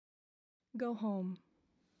Go home.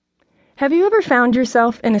 Have you ever found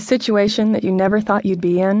yourself in a situation that you never thought you'd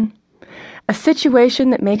be in? A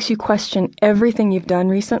situation that makes you question everything you've done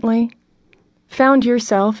recently? Found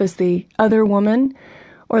yourself as the other woman,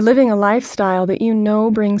 or living a lifestyle that you know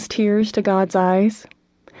brings tears to God's eyes?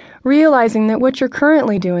 Realizing that what you're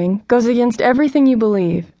currently doing goes against everything you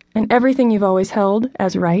believe and everything you've always held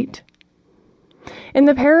as right? In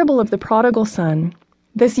the parable of the prodigal son,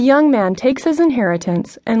 this young man takes his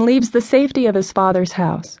inheritance and leaves the safety of his father's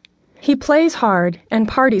house. He plays hard and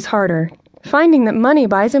parties harder, finding that money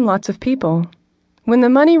buys him lots of people. When the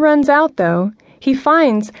money runs out, though, he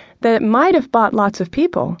finds that it might have bought lots of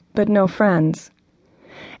people, but no friends.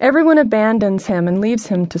 Everyone abandons him and leaves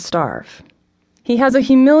him to starve. He has a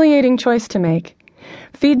humiliating choice to make: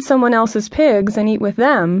 feed someone else's pigs and eat with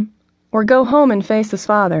them, or go home and face his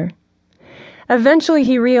father. Eventually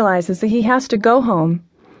he realizes that he has to go home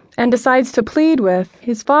and decides to plead with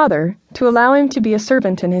his father to allow him to be a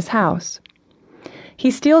servant in his house.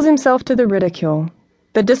 He steels himself to the ridicule,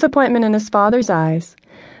 the disappointment in his father's eyes,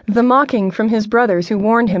 the mocking from his brothers who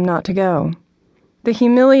warned him not to go, the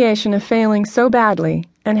humiliation of failing so badly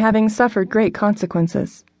and having suffered great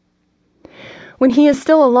consequences. When he is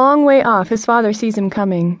still a long way off, his father sees him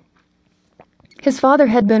coming. His father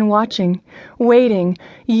had been watching, waiting,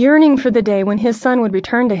 yearning for the day when his son would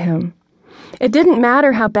return to him. It didn't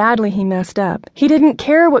matter how badly he messed up. He didn't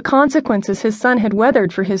care what consequences his son had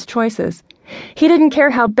weathered for his choices. He didn't care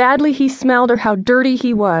how badly he smelled or how dirty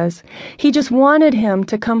he was. He just wanted him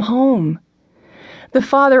to come home. The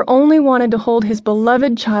father only wanted to hold his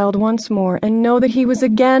beloved child once more and know that he was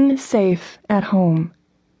again safe at home.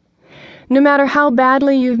 No matter how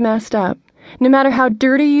badly you've messed up, no matter how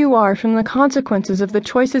dirty you are from the consequences of the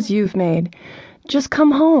choices you've made, just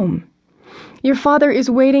come home. Your father is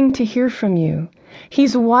waiting to hear from you.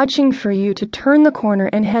 He's watching for you to turn the corner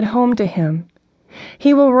and head home to him.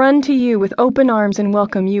 He will run to you with open arms and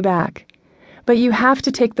welcome you back. But you have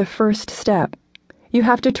to take the first step. You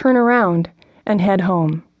have to turn around and head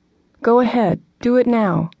home. Go ahead, do it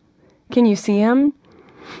now. Can you see him?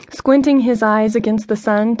 Squinting his eyes against the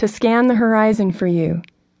sun to scan the horizon for you.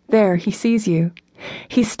 There, he sees you.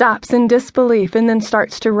 He stops in disbelief and then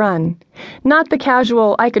starts to run. Not the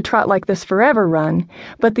casual, I could trot like this forever run,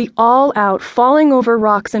 but the all-out, falling over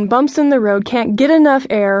rocks and bumps in the road, can't get enough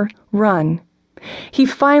air, run. He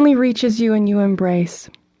finally reaches you and you embrace.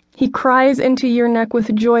 He cries into your neck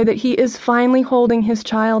with joy that he is finally holding his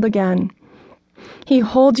child again. He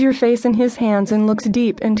holds your face in his hands and looks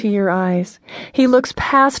deep into your eyes. He looks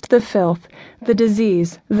past the filth, the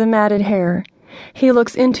disease, the matted hair. He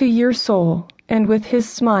looks into your soul, and with his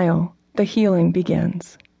smile, the healing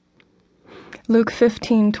begins. Luke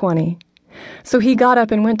 15:20. So he got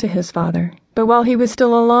up and went to his father. But while he was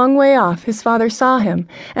still a long way off, his father saw him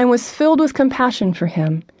and was filled with compassion for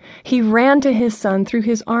him. He ran to his son, threw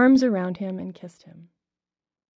his arms around him, and kissed him.